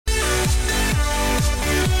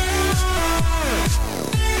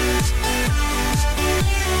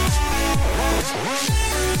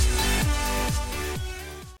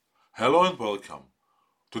Hello and welcome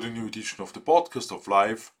to the new edition of the podcast of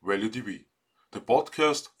Life Value TV, the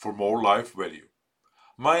podcast for more life value.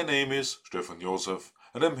 My name is Stefan Josef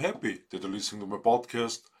and I'm happy that you're listening to my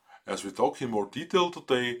podcast as we talk in more detail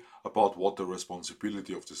today about what the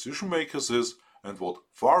responsibility of decision makers is and what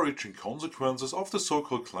far-reaching consequences of the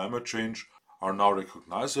so-called climate change are now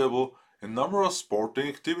recognizable in numerous sporting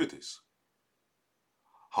activities.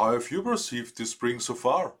 How have you perceived this spring so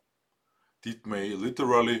far? Did May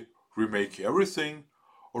literally remake everything,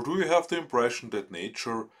 or do you have the impression that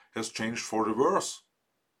nature has changed for the worse?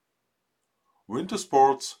 Winter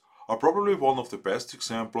sports are probably one of the best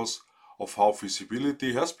examples of how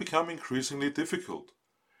feasibility has become increasingly difficult,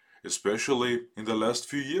 especially in the last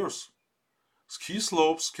few years. Ski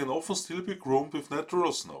slopes can often still be groomed with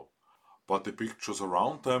natural snow, but the pictures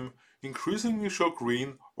around them increasingly show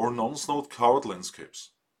green or non-snow covered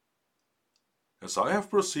landscapes. As I have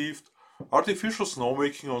perceived, artificial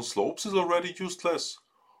snowmaking on slopes is already used less,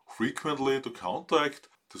 frequently to counteract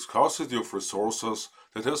the scarcity of resources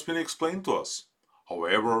that has been explained to us.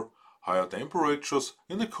 However, higher temperatures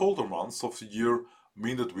in the colder months of the year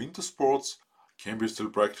mean that winter sports can be still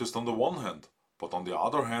practiced on the one hand, but on the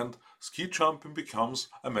other hand, ski jumping becomes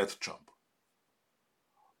a mad jump.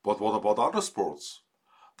 But what about other sports?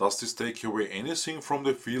 Does this take away anything from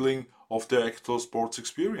the feeling of the actual sports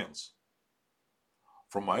experience?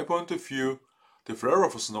 From my point of view, the flair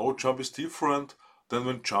of a snow jump is different than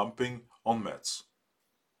when jumping on mats.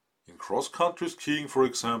 In cross-country skiing, for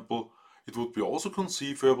example, it would be also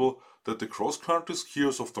conceivable that the cross-country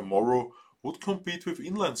skiers of tomorrow would compete with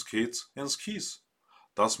inline skates and skis,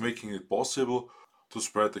 thus making it possible to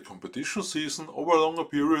spread the competition season over a longer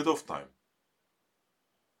period of time.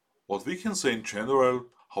 What we can say in general,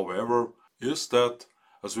 however, is that,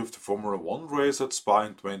 as with the Formula 1 race at Spa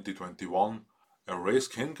in 2021, a race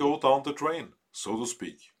can go down the drain, so to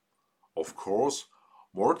speak. Of course,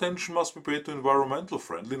 more attention must be paid to environmental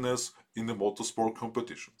friendliness in the motorsport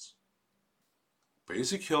competitions.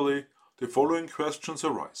 Basically, the following questions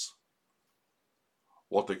arise.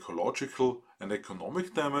 What ecological and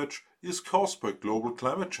economic damage is caused by global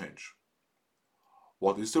climate change?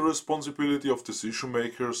 What is the responsibility of decision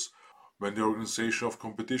makers when the organization of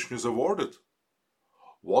competition is awarded?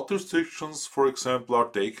 What restrictions, for example, are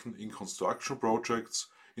taken in construction projects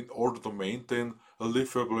in order to maintain a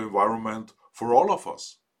livable environment for all of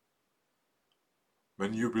us?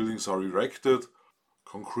 When new buildings are erected,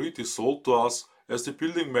 concrete is sold to us as the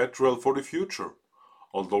building material for the future,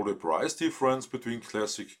 although the price difference between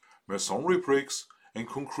classic masonry bricks and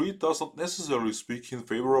concrete does not necessarily speak in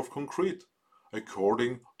favor of concrete,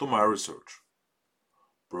 according to my research.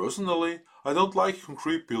 Personally, I don't like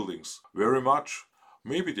concrete buildings very much.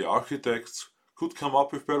 Maybe the architects could come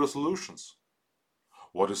up with better solutions.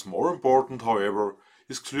 What is more important, however,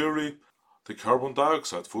 is clearly the carbon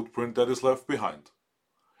dioxide footprint that is left behind.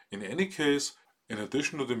 In any case, in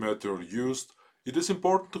addition to the material used, it is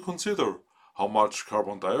important to consider how much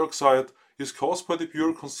carbon dioxide is caused by the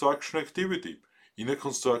pure construction activity in a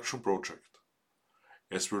construction project.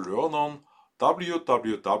 As we learn on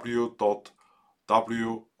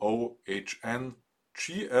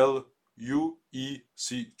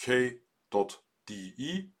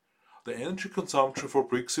www.wohnglueck.de, the energy consumption for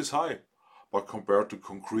bricks is high, but compared to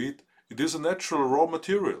concrete, it is a natural raw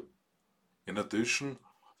material. In addition,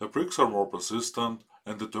 the bricks are more persistent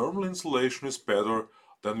and the thermal insulation is better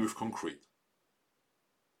than with concrete.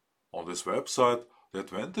 On this website, the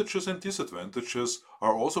advantages and disadvantages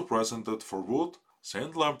are also presented for wood,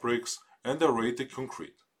 sand-lime bricks and aerated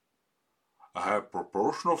concrete. A high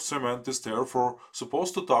proportion of cement is therefore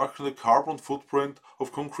supposed to darken the carbon footprint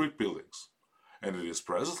of concrete buildings, and it is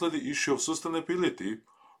precisely the issue of sustainability,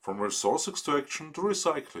 from resource extraction to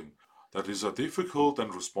recycling, that is a difficult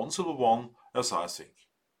and responsible one, as I think.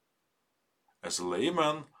 As a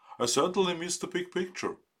layman, I certainly miss the big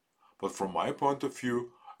picture, but from my point of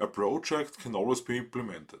view, a project can always be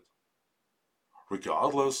implemented.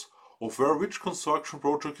 Regardless of where which construction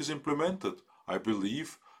project is implemented, I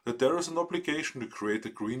believe that there is an obligation to create a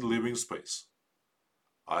green living space.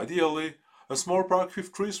 Ideally, a small park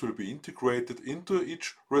with trees will be integrated into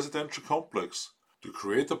each residential complex to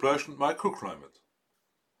create a pleasant microclimate.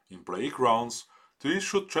 In playgrounds, trees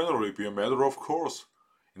should generally be a matter of course.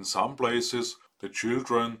 In some places, the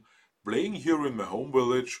children playing here in my home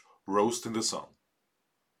village roast in the sun.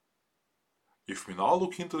 If we now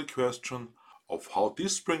look into the question of how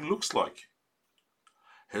this spring looks like,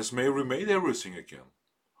 has May remade everything again?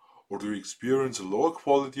 Or do you experience a lower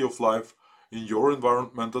quality of life in your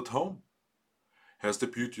environment at home? Has the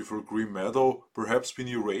beautiful green meadow perhaps been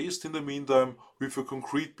erased in the meantime with a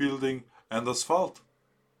concrete building and asphalt?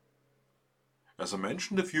 As I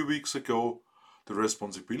mentioned a few weeks ago, the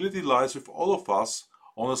responsibility lies with all of us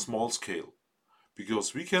on a small scale,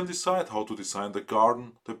 because we can decide how to design the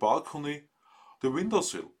garden, the balcony, the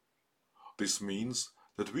windowsill. This means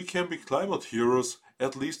that we can be climate heroes,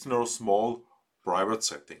 at least in our small, private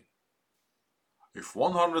setting. If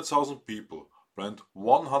 100,000 people plant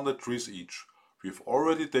 100 trees each, we've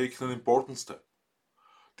already taken an important step.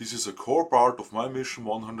 This is a core part of my mission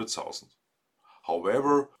 100,000.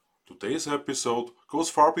 However, today's episode goes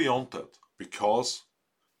far beyond that, because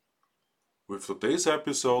with today's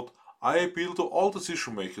episode I appeal to all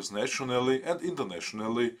decision makers nationally and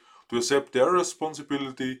internationally to accept their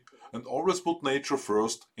responsibility and always put nature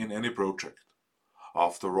first in any project.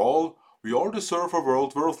 After all, we all deserve a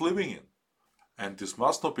world worth living in, and this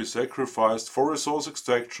must not be sacrificed for resource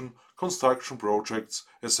extraction, construction projects,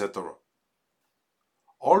 etc.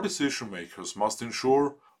 All decision makers must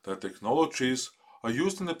ensure that technologies are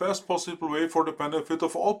used in the best possible way for the benefit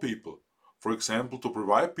of all people, for example to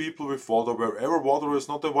provide people with water wherever water is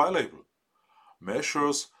not available.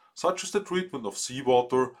 Measures such as the treatment of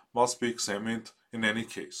seawater must be examined in any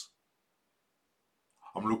case.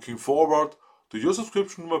 I'm looking forward to your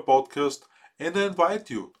subscription to my podcast, and I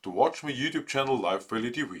invite you to watch my YouTube channel Life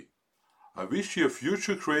Value TV. I wish you a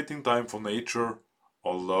future creating time for nature.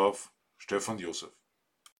 All love, Stefan Josef.